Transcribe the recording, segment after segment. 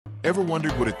Ever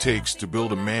wondered what it takes to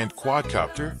build a manned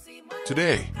quadcopter?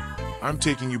 Today, I'm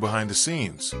taking you behind the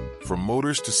scenes, from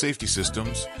motors to safety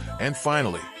systems, and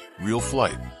finally, real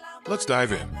flight. Let's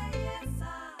dive in.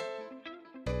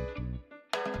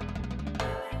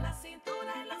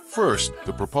 First,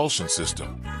 the propulsion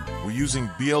system. We're using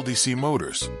BLDC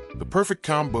motors, the perfect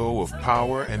combo of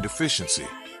power and efficiency.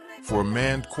 For a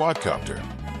manned quadcopter,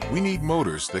 we need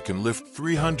motors that can lift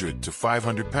 300 to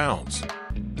 500 pounds.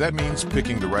 That means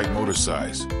picking the right motor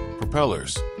size,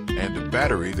 propellers, and a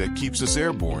battery that keeps us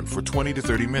airborne for 20 to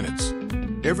 30 minutes.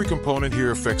 Every component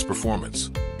here affects performance.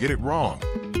 Get it wrong,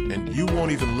 and you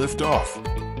won't even lift off.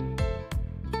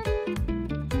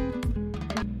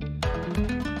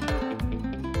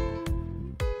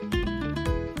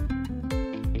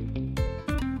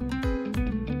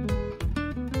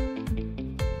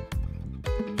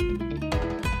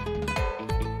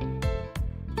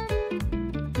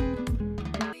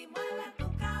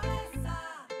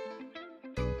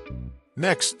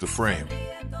 Next, the frame.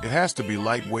 It has to be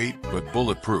lightweight but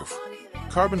bulletproof.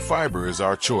 Carbon fiber is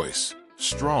our choice.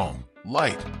 Strong,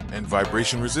 light, and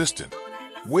vibration resistant.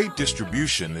 Weight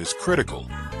distribution is critical.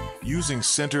 Using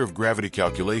center of gravity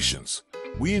calculations,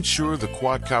 we ensure the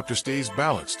quadcopter stays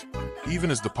balanced,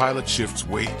 even as the pilot shifts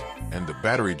weight and the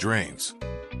battery drains.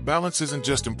 Balance isn't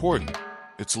just important,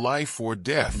 it's life or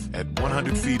death at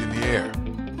 100 feet in the air.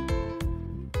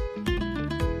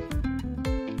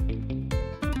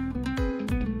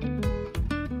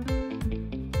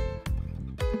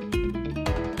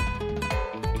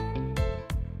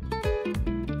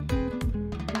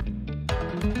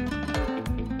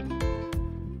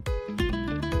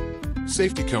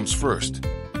 Safety comes first.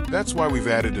 That's why we've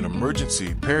added an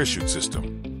emergency parachute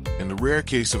system. In the rare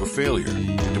case of a failure,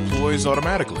 it deploys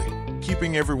automatically,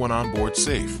 keeping everyone on board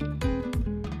safe.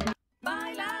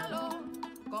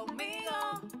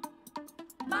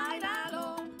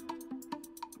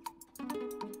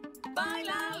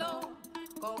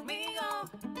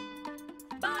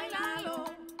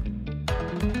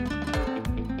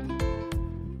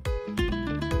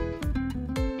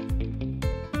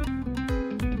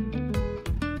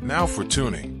 Now for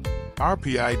tuning. Our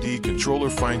PID controller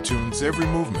fine-tunes every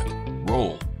movement,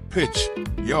 roll, pitch,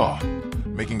 yaw,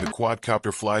 making the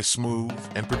quadcopter fly smooth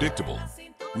and predictable.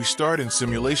 We start in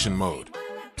simulation mode,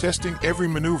 testing every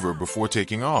maneuver before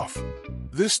taking off.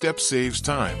 This step saves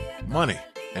time, money,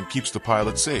 and keeps the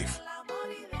pilot safe.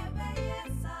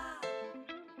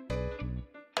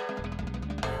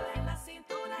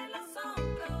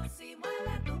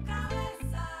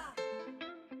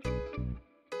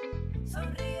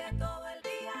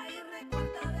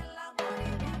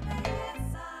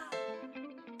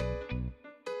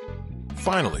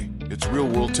 Finally, it's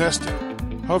real-world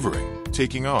testing. Hovering,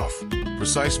 taking off,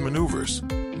 precise maneuvers,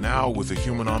 now with a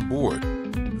human on board.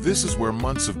 This is where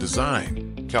months of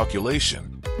design,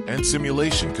 calculation, and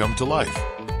simulation come to life.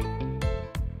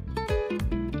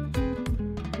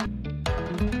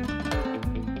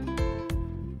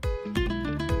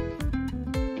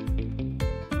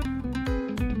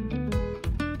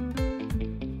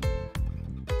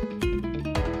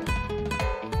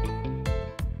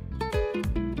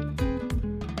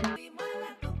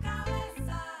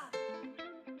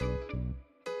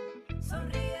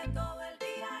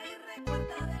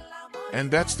 And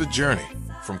that's the journey,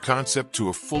 from concept to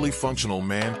a fully functional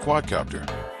manned quadcopter.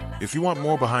 If you want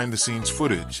more behind-the-scenes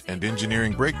footage and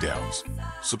engineering breakdowns,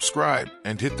 subscribe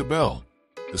and hit the bell.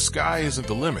 The sky isn't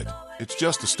the limit, it's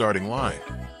just a starting line.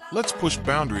 Let's push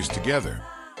boundaries together.